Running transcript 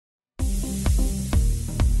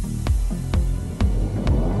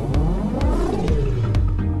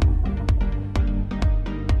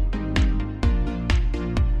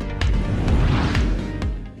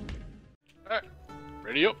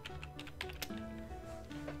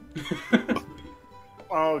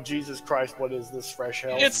Oh, Jesus Christ, what is this fresh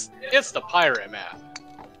hell? It's the pirate map.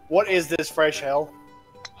 What is this fresh hell?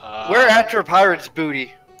 We're after a pirate's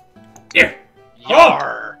booty. Yeah.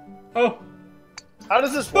 Yar. Oh. How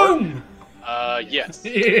does this work? Boom. Yes.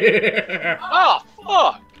 Yeah. Oh,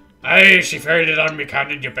 fuck. Hey, she fired it on me,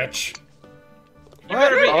 cannon, you bitch. You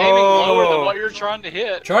better be aiming lower than what you're trying to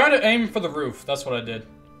hit. Try to aim for the roof. That's what I did.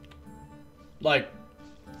 Like.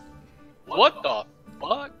 What the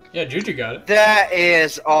fuck? Yeah, JuJu got it. That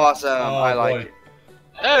is awesome. Oh, I like boy. it.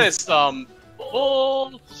 That is some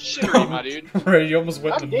bullshittery, my dude. Right, you almost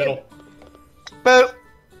went in the middle. Boop.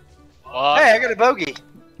 What? Hey, I got a bogey.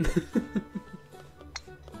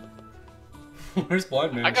 Where's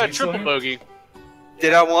Blindman? I got a triple bogey.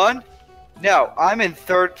 Did I win? No, I'm in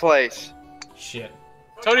 3rd place. Shit.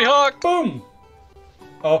 Tony Hawk. Boom.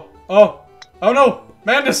 Oh no,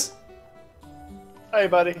 Madness. Hey,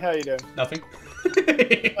 buddy, how you doing? Nothing.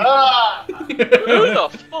 Ah! Who the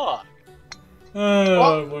fuck?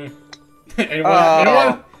 Oh boy.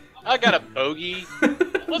 Anyone? I got a bogey.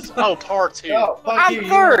 Par 2. Oh, fuck I'm you,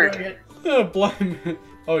 3rd. Oh, Blindman.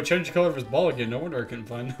 Oh, it changed the color of his ball again. No wonder I couldn't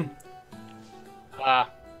find him. Oh.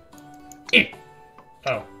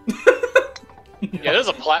 Yeah, there's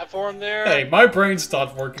a platform there. Hey, my brain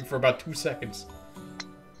stopped working for about 2 seconds.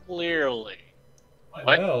 Clearly. What?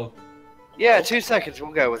 Well. Yeah, 2 seconds.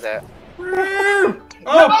 We'll go with that.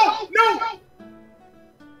 Oh! No!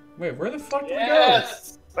 Wait, where the fuck did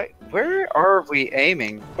Yes! Wait, where are we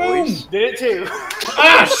aiming, Boom! boys? Did it too. we go?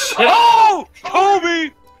 Ah, shit! Oh!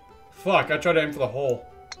 Kobe! Fuck, I tried to aim for the hole.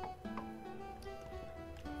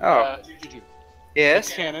 Oh, yes.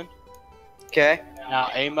 Cannon. Okay. Now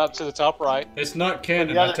aim up to the top right. It's not cannon,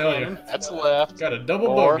 You got I it, tell cannon. you. That's the left. Got a double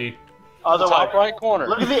Or- bogey. Other way. Top right corner.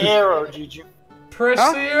 Look at the arrow, JuJu. Press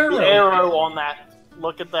Huh? the The arrow. arrow on that.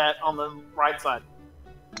 Look at that on the right side.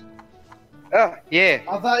 Oh, yeah.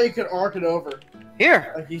 I thought you could arc it over.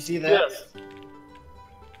 Here. Like, you see that? Yes.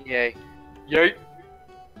 Yay. Yay.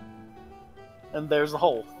 And there's the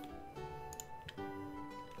hole.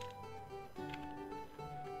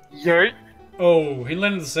 Yay. Oh, he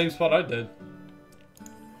landed in the same spot I did.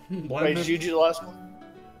 Wait, Blindman. JuJu the last one?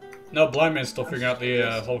 No, Blindman's still figuring out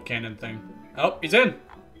the whole cannon thing. Oh, he's in.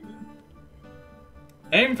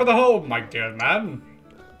 Aim for the hole, my dear man.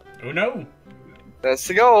 Oh no. That's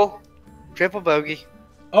the goal. Triple bogey.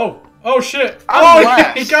 Oh, oh shit. I'm Oh,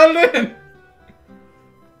 last. he got it in.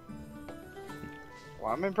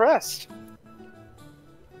 Well, I'm impressed.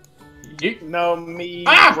 Yeet. No, me,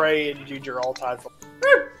 Ah! Ray, and JuJu are all tied for.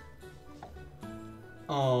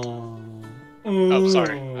 Oh. Oh,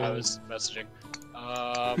 sorry. I was messaging.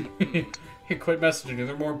 He quit messaging.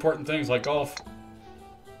 There are more important things like golf.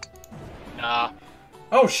 Nah.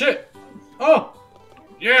 Oh shit. Oh.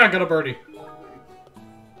 Yeah, I got a birdie.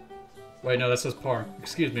 Wait, no, that says par.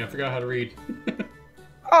 Excuse me, I forgot how to read.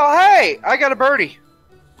 Oh, hey! I got a birdie.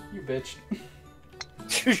 You bitch.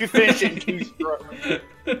 JuJu finished it in 2 strokes.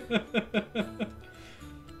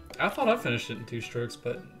 I thought I finished it in 2 strokes,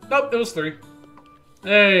 but nope, it was 3.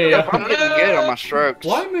 Hey, I'm getting good on my strokes.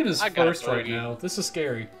 Blindman is I got a first right bogey. now. This is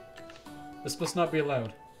scary. This must not be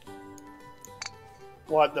allowed.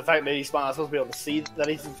 What, the fact that he's not supposed to be able to see that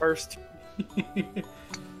he's in first? I'm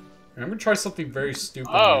gonna try something very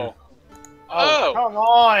stupid. Oh. Oh. Come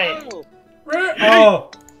on! Oh. Here.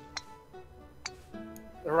 Oh.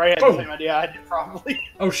 Ray had Boom. the same idea I did, probably.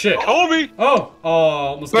 Oh shit. Kobe! Oh. Oh,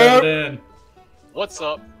 almost got it in. What's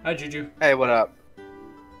up? Hi, JuJu. Hey, what up?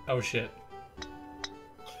 Oh shit.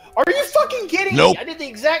 Are you fucking kidding Nope. me? I did the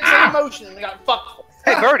exact same motion and I got fucked.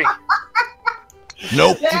 Hey, birdie.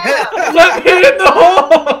 Nope. Let me in the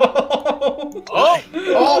hole! Oh!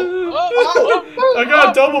 Oh! I got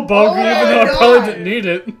a double bogey, Oh even though I my probably God. didn't need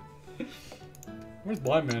it. Where's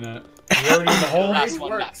Blindman at? Is he already in the hole? Last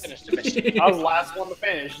one not finished the mission. I was the last one to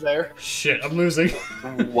finish there. Shit, I'm losing.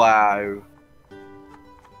 Wow.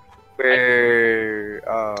 Where?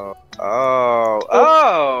 Oh. Oh.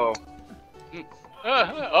 Oh.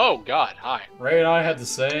 Oh, God. Hi. Ray and I had the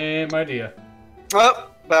same idea. Oh.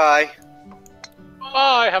 Bye.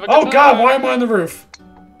 Bye. Have a good Oh time. god, why am I on the roof?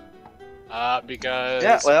 Because...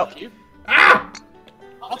 Yeah, well. You, Ah!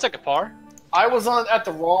 I'll take a par. I was on at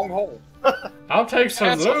the wrong hole. I'll take some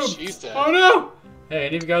That's what lube. she said. Oh no! Hey,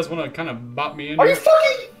 any of you guys want to kind of bop me in? Are you here?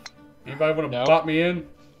 fucking? Anybody want to No. bop me in?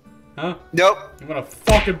 Huh? Nope. You want to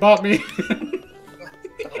fucking bop me in?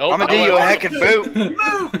 Nope, I'm gonna do you a heckin'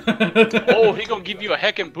 boot. Oh, he gonna give you a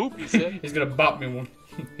heckin' boop, he said. He's gonna bop me one.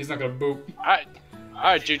 He's not gonna boop.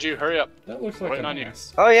 Alright, JuJu, hurry up. That looks like Waiting an on you.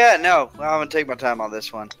 ass. Oh yeah, no. Well, I'm gonna take my time on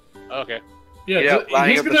this one. Okay. Yeah, You know,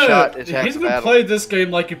 lining he's up the shot is half he's the gonna battle. play this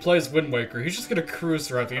game like he plays Wind Waker. He's just gonna cruise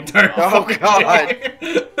throughout the entire Oh, fucking God.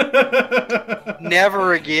 game.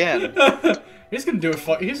 Never again. He's gonna do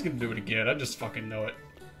it. He's gonna do it again. I just fucking know it.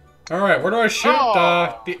 All right, where do I shoot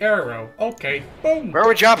the arrow? Okay, boom. Where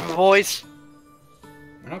we dropping, boys?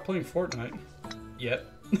 We're not playing Fortnite yet.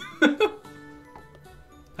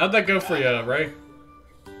 How'd that go for you, Ray?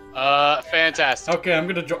 Fantastic. Okay, I'm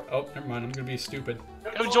gonna join. Oh, never mind. I'm gonna be stupid.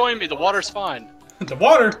 Come join me. The water's fine. The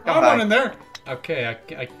water? I'm Okay. on in there. Okay,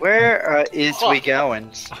 Where is we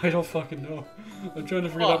going? I don't fucking know. I'm trying to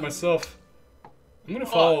figure it out myself. I'm gonna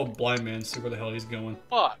follow Blindman, see where the hell he's going.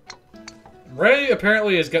 Fuck. Ray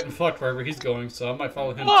apparently is getting fucked wherever he's going, so I might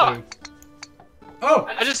follow him Fuck. too. Oh!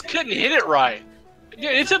 I just couldn't hit it right. Dude,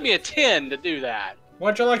 it took me a 10 to do that.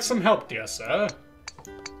 Would you like some help, dear sir?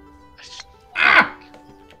 Ah!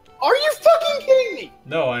 Are you fucking kidding me?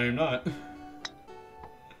 No, I am not.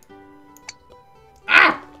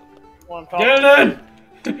 Ah! Wanna talk? Get it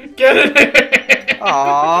in! Get it in!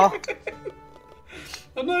 Aww.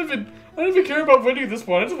 I don't even care about winning this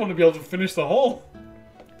one. I just want to be able to finish the hole.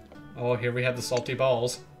 Oh, here we have the salty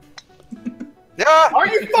balls. Ah! Are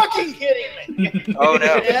you fucking kidding me? Oh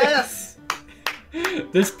no. Yes.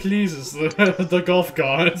 This pleases the golf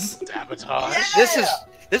gods. Sabotage.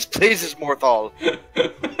 This pleases Morthal.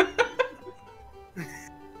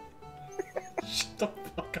 Shut the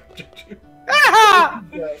fuck up, JuJu. Ah!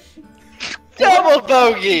 Double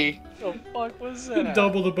bogey. What the fuck was that?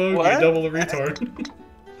 Double the bogey, What? double the retard.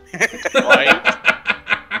 Right?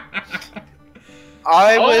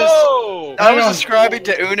 I Oh! was ascribing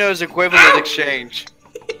to Uno's equivalent exchange.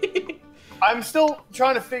 I'm still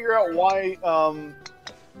trying to figure out why.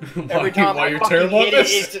 Every time why I you're fucking terrible at hit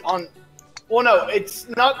this? it's on. Well, no, it's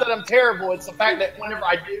not that I'm terrible. It's the fact that whenever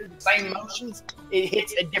I do the same motions, it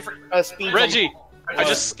hits a different speed. Reggie, I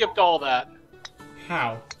just skipped all that.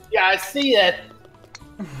 How? Yeah, I see that.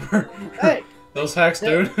 Hey. Those hacks,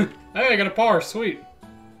 dude. Hey, I got a par, sweet.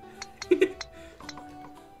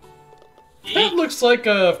 That looks like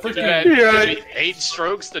a Took freaking... me 8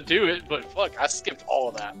 strokes to do it, but fuck, I skipped all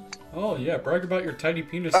of that. Oh yeah, brag about your tiny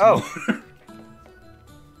penis. Oh.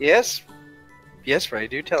 Yes? Yes, Ray,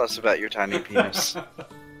 do tell us about your tiny penis.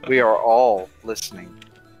 We are all listening.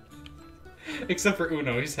 Except for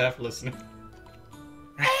Uno, he's half listening.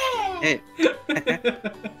 Hey.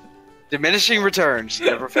 Diminishing returns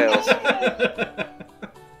never fails.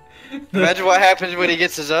 Imagine what happens when he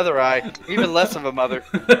gets his other eye. Even less of a mother.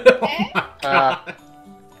 Oh my god.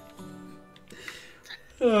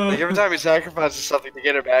 Like every time he sacrifices something to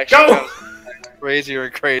get it back, Go! she becomes crazier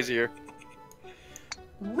and crazier.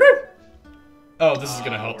 Oh, this is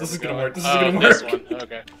gonna help. This is gonna work. This is Oh, gonna this work. one.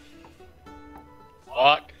 Okay.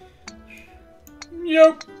 Fuck.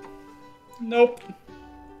 Yup. Nope.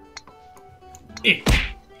 Eh.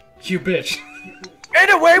 You bitch.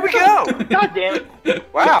 And away we go! God damn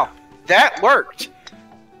it! Wow, that worked.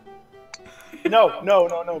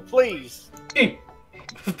 No, please. Eh.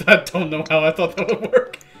 I don't know how I thought that would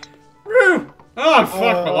work. Woo! Oh,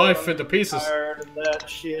 fuck my life into pieces. Tired of that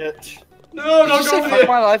shit. No, Did don't you say go fuck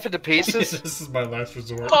my life into pieces? This is my last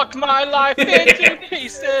resort. Fuck my life into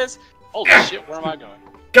pieces. Holy shit, where am I going?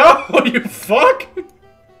 Go, you fuck!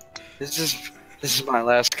 This is my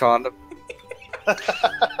last condom.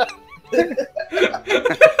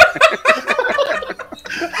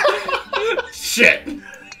 Shit!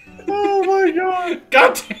 Oh my god!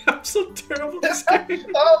 God damn, I'm so terrible at this game.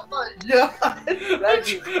 Oh my god!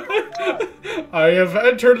 I have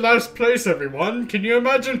entered last place, everyone. Can you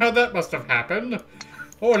imagine how that must have happened?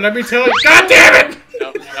 Oh, let me tell you. God damn it!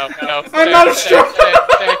 No. I'm not a stroke.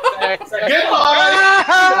 Get All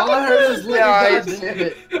I heard is Guys. God damn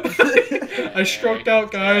it. I stroked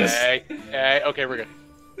out, guys. Okay, we're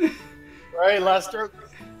good. Right, last stroke.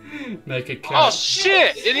 Make it Oh count.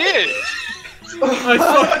 shit, it is! I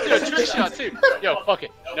fuck. Do a trick shot too. Yo, fuck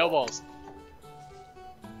it. No balls.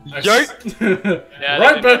 Yeah,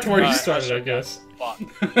 right back to where you started, I guess. Fuck.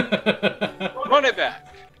 Run it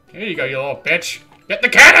back. Here you go, you little bitch. Get the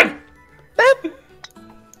cannon!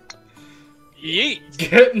 Yeet.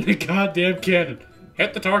 Get in the goddamn cannon.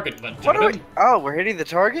 Hit the target, What are gentlemen. we? Oh, we're hitting the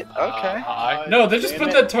target? Okay. Hi. No, they just Damn put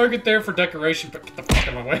it. that target there for decoration, but get the fuck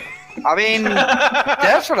out of my way. I mean,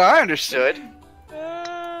 that's what I understood.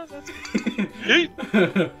 Yeet.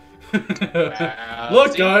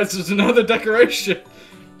 Look, guys, there's another decoration.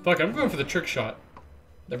 Fuck, I'm going for the trick shot.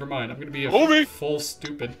 Never mind, I'm gonna be a Homie. full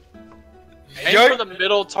stupid. Aim for the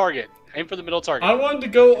middle target. Aim for the middle target. I wanted to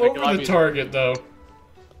go Make it over the easier. target, though.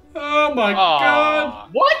 Oh my god.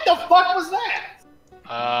 What the fuck was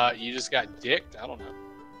that? You just got dicked? I don't know.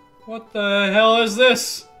 What the hell is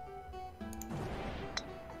this?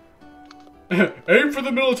 Aim for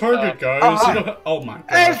the middle target, guys. You know, oh my god.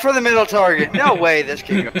 Aim for the middle target. No way this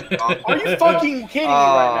can go wrong. Are you fucking kidding me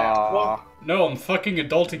right now? Well, No, I'm fucking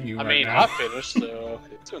adulting you I right mean, now. I finished, so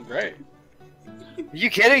it's doing great. You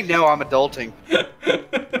kidding? No, I'm adulting.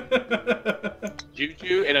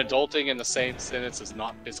 JuJu and adulting in the same sentence is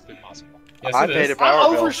not physically possible. Yes, I it paid is. a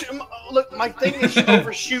power bill. Look, my thing is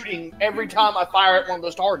overshooting every time I fire at one of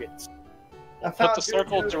those targets. Put the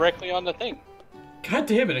circle directly on the thing. God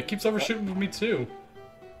damn it, it keeps overshooting with me too.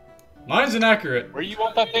 Mine's inaccurate. Where you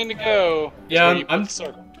want that thing to go? is Yeah, where you put I'm the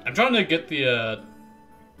circle. trying to get the,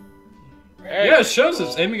 There Yeah, you it shows go.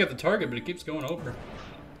 it's aiming at the target, but it keeps going over.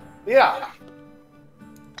 Yeah.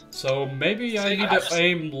 So maybe I See, need I to just-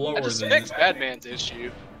 aim I lower just than fixed Badman's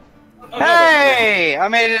issue. Hey! I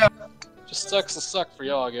made it up. Just sucks to suck for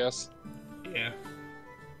y'all, I guess. Yeah.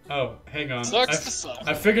 Oh, hang on. Sucks to suck.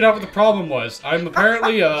 I figured out what the problem was. I'm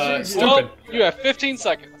apparently, stupid. Well, you have 15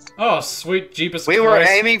 seconds. Oh, sweet Jeepus We were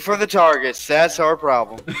Christ. aiming for the targets. That's our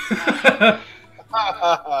problem.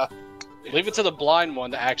 Leave it to the blind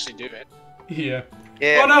one to actually do it. Yeah.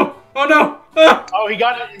 Yeah. Oh no! Oh no! Ah! Oh, he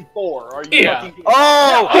got it in 4. Are you Yeah. fucking kidding?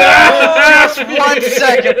 Oh! Just 1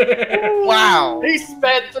 second. Wow. He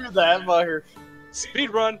sped through that fucker. Speed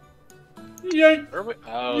run. Yay!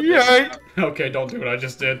 Oh, Yay. Okay, don't do what I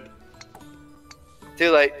just did. Too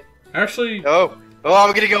late. Actually, Oh. Oh,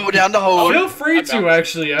 I'm gonna go down the hole. feel free I to, bounced.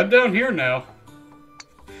 actually. I'm down here now.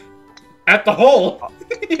 At the hole!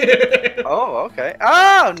 Oh, okay.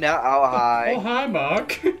 Oh, no. Oh, Oh, hi. hi,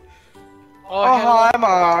 Mark. Oh, hi,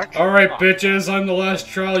 Mark. Alright, bitches, I'm the last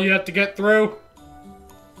trial you have to get through.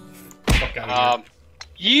 Fuck out of here.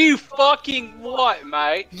 You fucking what,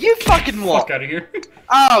 mate? You fucking Fuck what? out of here.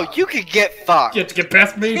 Oh, you could get fucked. You have to get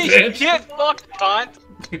past me, bitch. Get fucked, cunt.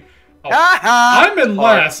 Ha I'm in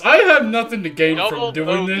last. I have nothing to gain Double from doing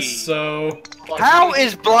bogey. this, so... How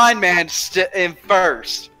is Blindman in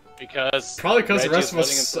first? Because Probably 'cause the rest Reggie's of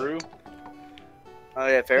us letting him Oh,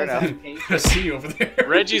 yeah, fair enough. I see you over there. through.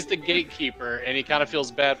 Reggie's the gatekeeper, and he kind of feels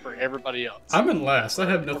bad for everybody else. I'm in last. I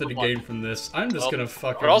have nothing to gain from this. I'm just Well, gonna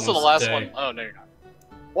fuck We're also the last everyone's one. Oh no, you're not.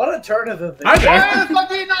 What a turn of the thing. Hi there. Why the fuck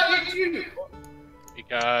did he not hit you?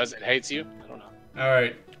 Because it hates you. I don't know.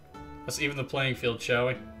 Alright. Let's even the playing field, shall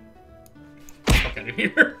we? Fuck out of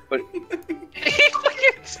here.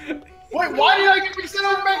 Wait, why did I get reset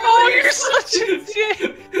over back Oh, there? you're such a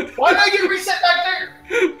dick. Why did I get reset back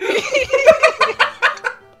there?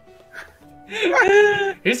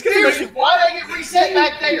 He's gonna Seriously, make, why did I get reset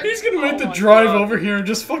back there? he's gonna make Oh the my drive God. over here and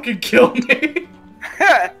just fucking kill me.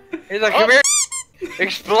 He's like, come here.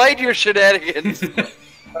 Explain your shenanigans.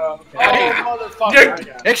 Oh,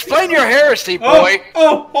 motherfucker. Explain your heresy, boy.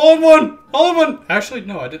 Oh, all in one! All in one! Actually,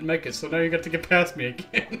 no, I didn't make it, so now you got to get past me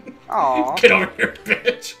again. Aw. Get over here,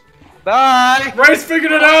 bitch! Bye. Bryce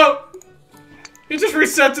figured it out! He just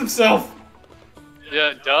resets himself!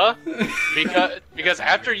 Yeah, duh. Because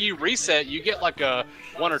after you reset, you get like a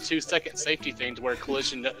 1 or 2 second safety thing to where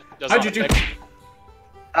collision does Hi, not JuJu. affect you.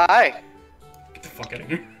 Hi. Get the fuck out of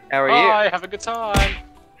here. How are you? Bye, have a good time.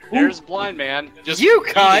 There's Blindman. Just You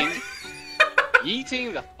cunt.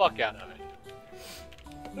 yeeting the fuck out of it.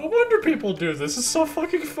 No wonder people do this. It's so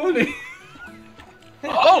fucking funny.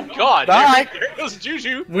 Oh god! Bye. There goes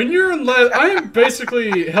JuJu. When you're in last, I am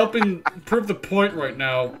basically helping prove the point right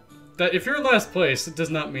now that if you're in last place, it does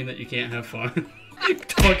not mean that you can't have fun. Get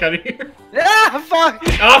the fuck out of here. Ah, fuck.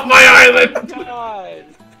 Off my island!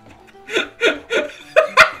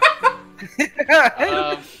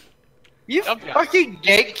 God. You Okay. fucking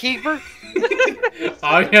gatekeeper.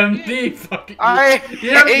 I am the fucking. I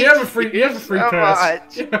You have a hate free so pass.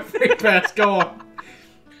 much. You have a free pass. Go on.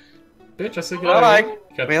 Bitch, I said get out of Alright. here.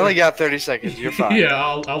 Got We only three- got 30 seconds. You're fine. Yeah,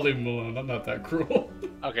 I'll leave him alone. I'm not that cruel.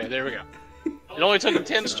 Okay, there we go. It only took him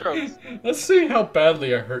 10 strokes. Let's see how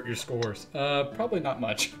badly I hurt your scores. Probably not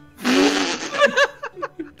much.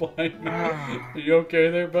 Blind man. Are you okay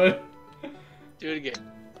there, bud? Do it again.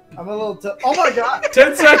 I'm a little oh my god!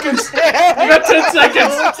 10 seconds! You got 10 I'm a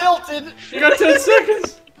seconds! little tilted. You got 10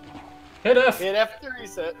 seconds! Hit F. Hit F to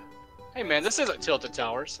reset. Hey man, this isn't Tilted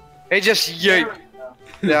Towers. Hey, just yeet.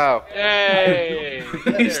 No. Hey!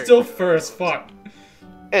 He's still first. Fuck.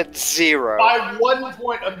 It's 0. By 1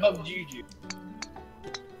 point above JuJu.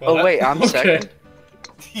 Well, Oh, wait, I'm okay. second?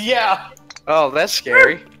 Yeah. Oh, that's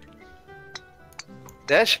scary.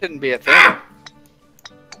 That shouldn't be a thing.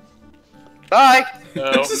 Bye.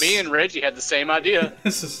 So, This is- me and Reggie had the same idea.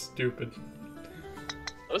 This is stupid.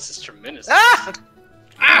 Oh, this is tremendous. Ah!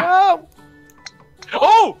 Oh!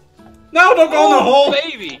 Oh! No, don't go in the hole!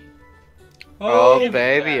 baby! Oh,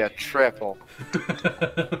 baby, a triple.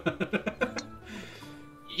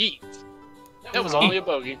 Yeet. That was only a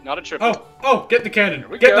bogey, not a triple. Oh, get in the cannon.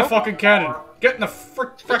 we Get in go. the fucking cannon. Get in the Good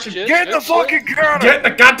frickin' shit, Get in the good fucking shit. cannon! Get in the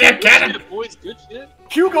goddamn Good cannon. shit, boys, good shit.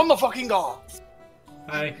 Puke on the fucking gods.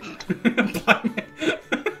 Hi.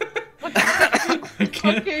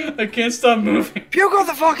 I can't stop moving. Puke on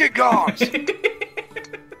the fucking gods!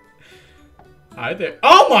 Hi there.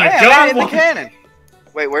 Oh my Hey, I god! made it in the what- cannon.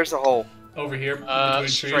 Wait, where's the hole? Over here, between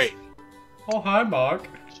Straight. trees. Oh, hi, Mark.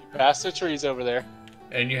 Past the trees over there.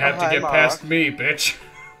 And you have Oh, to hi, get Mark. past me, bitch.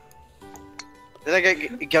 Then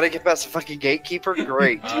I gotta get past the fucking gatekeeper?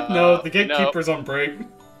 Great. No, the gatekeeper's on break.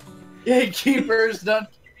 Gatekeeper's done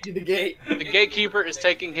to the gate. The gatekeeper is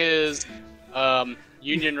taking his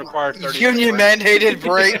union required 30 Union mandated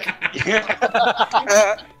break.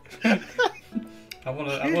 I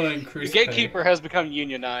wanna The increase gatekeeper has become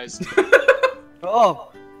unionized.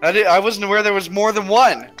 Oh, I wasn't aware there was more than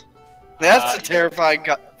one. That's a terrifying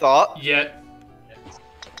thought. pay. Yet.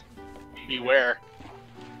 Beware.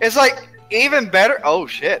 It's like even better. Oh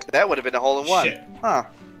shit, that would have been a hole in one. Shit. Huh?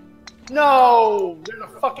 No, there's a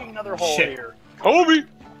fucking another hole Shit. here. Kobe!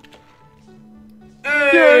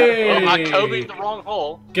 Hey! Oh, I Kobe'd the wrong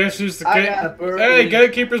hole. Guess who's the I gate? got buried. Hey,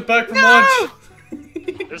 gatekeeper's back from lunch.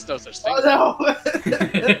 There's no such thing. Oh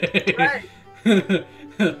no! Right.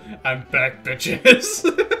 I'm back, bitches.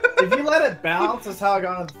 If you let it bounce, that's how I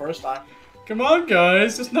got on the first time. Come on,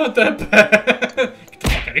 guys. It's not that bad. Get the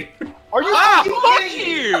fuck out of here. Are you Ah, fucking fuck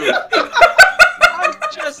kidding me? you! I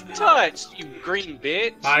just touched, you green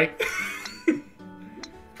bitch. Hi.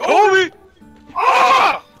 Kobe!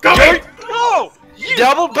 Ah! Go me! No! You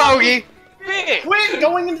Double bogey. bitch! Quit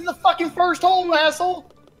going into the fucking first hole,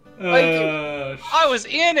 asshole! I was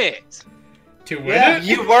in it! To win Yeah, it?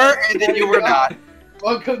 You were, and then you were not.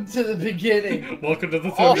 Welcome to the beginning. Welcome to the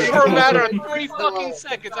All third. for a matter of 3 fucking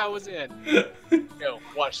seconds I was in. Yo,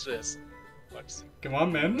 watch this. Watch this. Come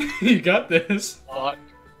on, man. You got this. Fuck.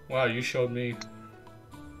 Wow, you showed me.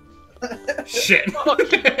 Shit. Fuck.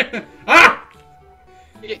 Ah!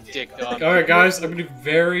 Get dick dog. Alright, guys. I'm gonna be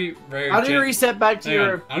very, very How do you gentle. reset back to Hang on.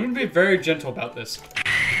 your... I'm gonna be very gentle about this.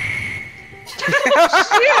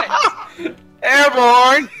 Shit!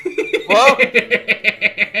 Airborne. Whoa.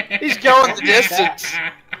 He's going the distance.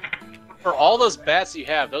 For all those bats you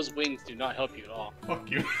have, those wings do not help you at all.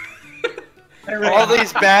 Fuck you. All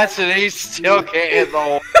these bats and he's still can't hit the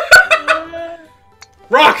hole.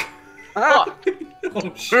 Rock! Fuck!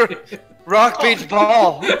 Oh shit. Rock beats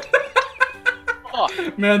ball.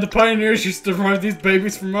 Fuck! Man, the pioneers used to ride these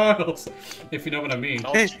babies for miles. If you know what I mean.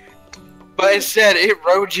 Don't But instead, it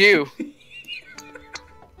rode you.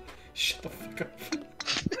 Shut the fuck up.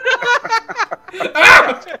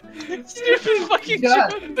 Stupid fucking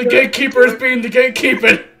God. joke. The gatekeeper is being the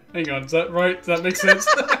gatekeeper. Hang on, is that right? Does that make sense?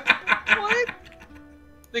 What?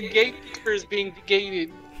 The gatekeeper is being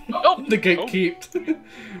gated. Oh, The gatekept.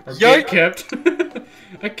 Or Yoink. gatekept.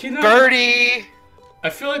 I cannot. Birdie. I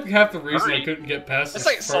feel like half the reason I Birdie. couldn't get past That's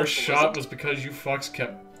this like first socialism. shot was because you fucks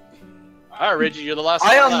kept. Alright, Reggie, you're the last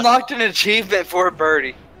I one left. unlocked an achievement for a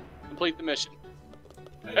birdie. Complete the mission.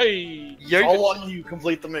 Hey! All on you,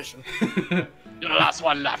 complete the mission. You're the last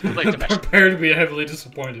one left. Complete the mission. Prepare to be heavily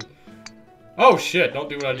disappointed. Oh shit! Don't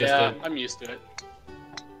do what I just Yeah, did. I'm used to it.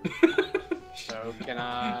 So, can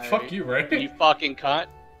I... Fuck you, Ray. You fucking cunt.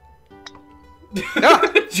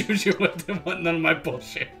 JuJu didn't want none of my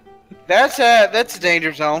bullshit. That's a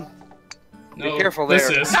danger zone. No, careful this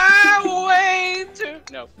there. is Highway to...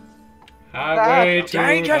 No. highway to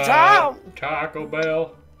Danger the zone. Taco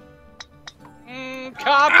Bell.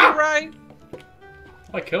 Copyright.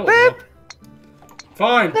 I killed Beep. him.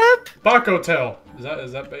 Fine. Beep. Bach Hotel.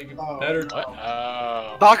 Is that big Oh. better? What?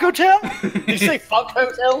 Oh. Bakotel? Did you say fuck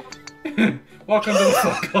hotel? Welcome to the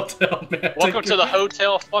fuck hotel, man. Welcome to the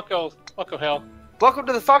hotel, fucko hell. Welcome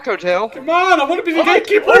to the fuck hotel. Come on, I want to be the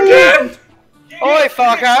gatekeeper again. Oi,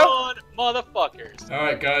 fucko. On, motherfuckers. All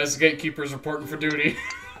right, guys, the gatekeeper's reporting for duty.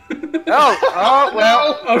 Oh,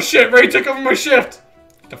 well. Oh shit, Ray took over my shift.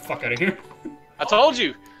 Get the fuck out of here. I told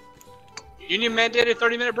you. Union mandated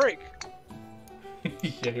 30-minute break.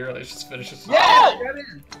 Yeah, you're right. Let's just finish this. Yeah! Get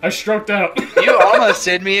in. I stroked out. You almost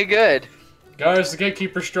did me a good. Guys, the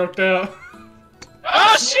gatekeeper stroked out.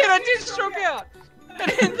 Oh shit! I did stroke out. I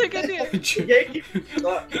didn't think I did. Gatekeeper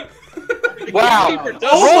suck. Wow. Gatekeeper does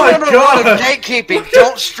Oh Rule my number God. one of gatekeeping,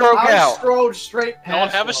 don't stroke I out. strode straight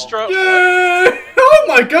past Don't have a you. stroke. Yay! Oh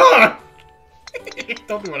my god!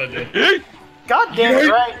 Tell me what I did. God damn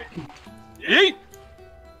it, right? Yeet.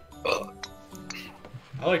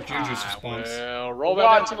 I like JuJu's response. Well, roll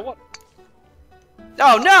back into the water.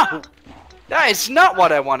 Oh, no. That is not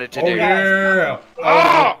what I wanted to Oh do. yeah!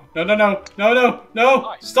 Ah! No! No! No! No! No! No!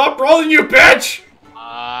 Nice. Stop rolling, you bitch!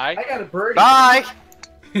 I Bye. got a birdie. Bye.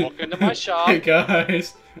 Walk into my shop. Hey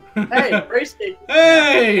guys. Hey, race day.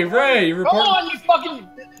 Hey, Ray. Come Report. on, you fucking.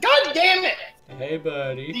 God damn it! Hey,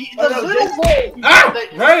 buddy. The little bowl. Ah!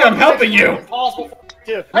 Ray, I'm helping you. Impossible for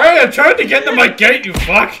you to. Ray, I'm trying to get to my gate, you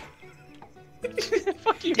fuck.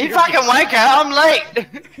 Fuck you. You fucking wanker, I'm late.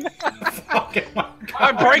 Fucking my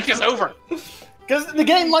My God. break is over. Because the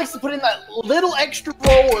game likes to put in that little extra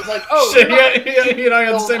roll. It's like, oh, Shit, you're not- he and I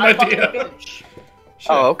got the same I fucking idea. finish. Shit.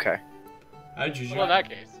 Oh, okay. Hi, JuJu. Well, in that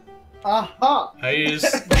case. Uh-huh. Hi, is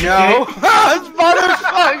No.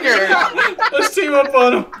 Motherfucker. Let's team up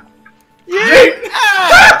on him. You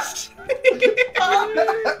ass.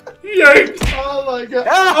 Yank! Oh my god.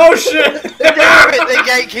 Oh shit! Damn it, the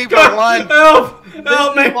gatekeeper won. Help!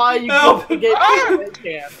 Help me! This is why you Help! get the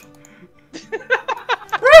game.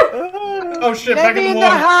 Oh shit! Let Back me in in the the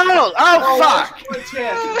water. house. Oh, fuck. One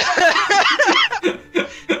chance.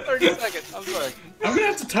 30 seconds. I'm sorry. I'm gonna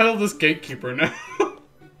have to title this Gatekeeper now.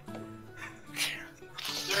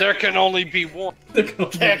 There can only be one.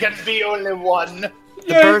 There can be only one.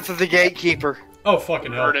 The birth of the gatekeeper. Oh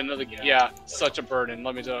fucking hell! Burden of the game. Yeah, such a burden.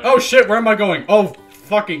 Let me tell you. Oh shit! Where am I going? Oh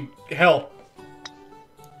fucking hell!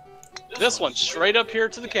 This one's straight up here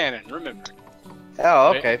to the cannon. Remember.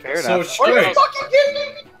 Oh, okay, fair So enough. straight. Fucking kidding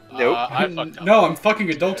me? Nope. I fucked up. No, I'm fucking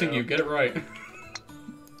adulting you. Get it right.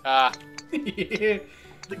 Ah, The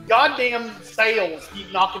goddamn sails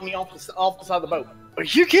keep knocking me off the side of the boat. Are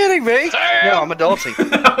you kidding me? No, I'm adulting.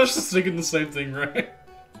 I was just thinking the same thing, right?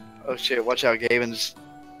 Oh shit, watch out, Gaben's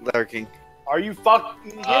lurking. Are you fucking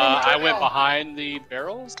kidding me? I went behind the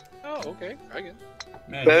barrels. Oh, okay. I get it.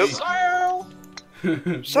 Man, Boop. geez.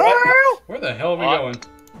 So? Where the hell are we What? going?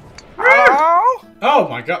 Oh! Oh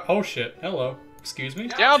my god! Oh shit! Hello. Excuse me.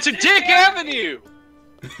 Down to Dick Avenue.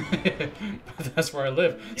 That's where I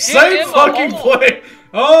live. in Same the fucking hole. play.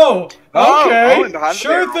 Oh, Oh, okay. oh, and behind the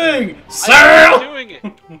Sure barrel. thing. I'm Sail. doing it.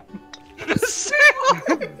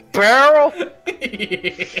 Barrel?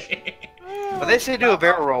 Fucking When they say do a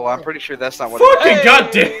barrel roll, I'm pretty sure that's not what it is. Hey.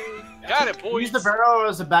 goddamn. Got it, boys. Use the barrel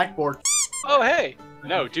as a backboard. Oh, hey.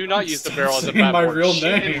 No, do not use the barrel as a Saying my platform. real Shoot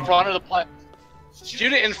it name. in front of the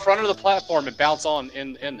Shoot it in front of the platform and bounce on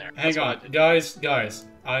in there. Hang That's what I on, did. guys.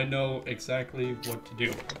 I know exactly what to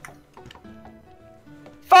do.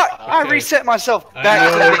 Fuck! I Okay. reset myself I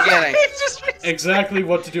back to know. the beginning. It's just Exactly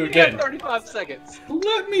what to do you got again. 35 seconds.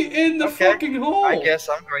 Let me in the Okay. fucking hole. I guess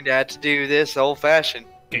I'm going to have to do this old-fashioned.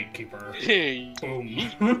 Gatekeeper. Hey. Boom.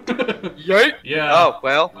 Yeet! Yeah. Oh,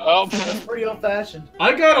 well. Oh, That's pretty old fashioned.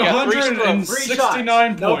 I got You got 3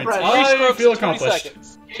 169 strokes. No points. pressure. 3 I strokes feel in 20 accomplished.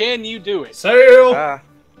 seconds. Can you do it? Sail. I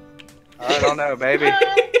don't know, maybe.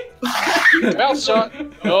 Bounce shot.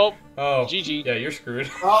 Nope. Oh. GG. Yeah, you're screwed.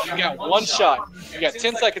 Oh, You got one shot. You got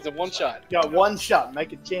 10 seconds and one shot. You got one shot.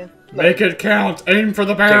 Make a chance. Make it count. Aim for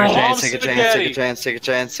the Take a barrel. chance, Bomb take a chance, take a spaghetti. chance, take a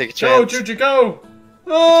chance, take a Go, chance. JuJu, go. Change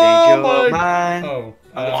Oh your my. mind. Oh.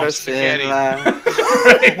 I'm the Bomb first in spaghetti.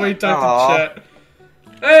 line. Wait, type Aw. in chat.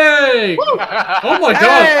 Hey! Oh my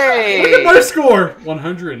god! Hey! Look at my score!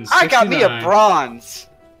 169. I got me a bronze.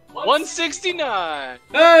 169.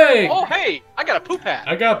 Hey! Oh, hey. I got a poop hat.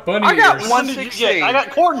 I got bunny I got ears. one- What did you get? I got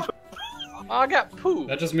corn. I got poo.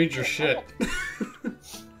 That just means you're shit.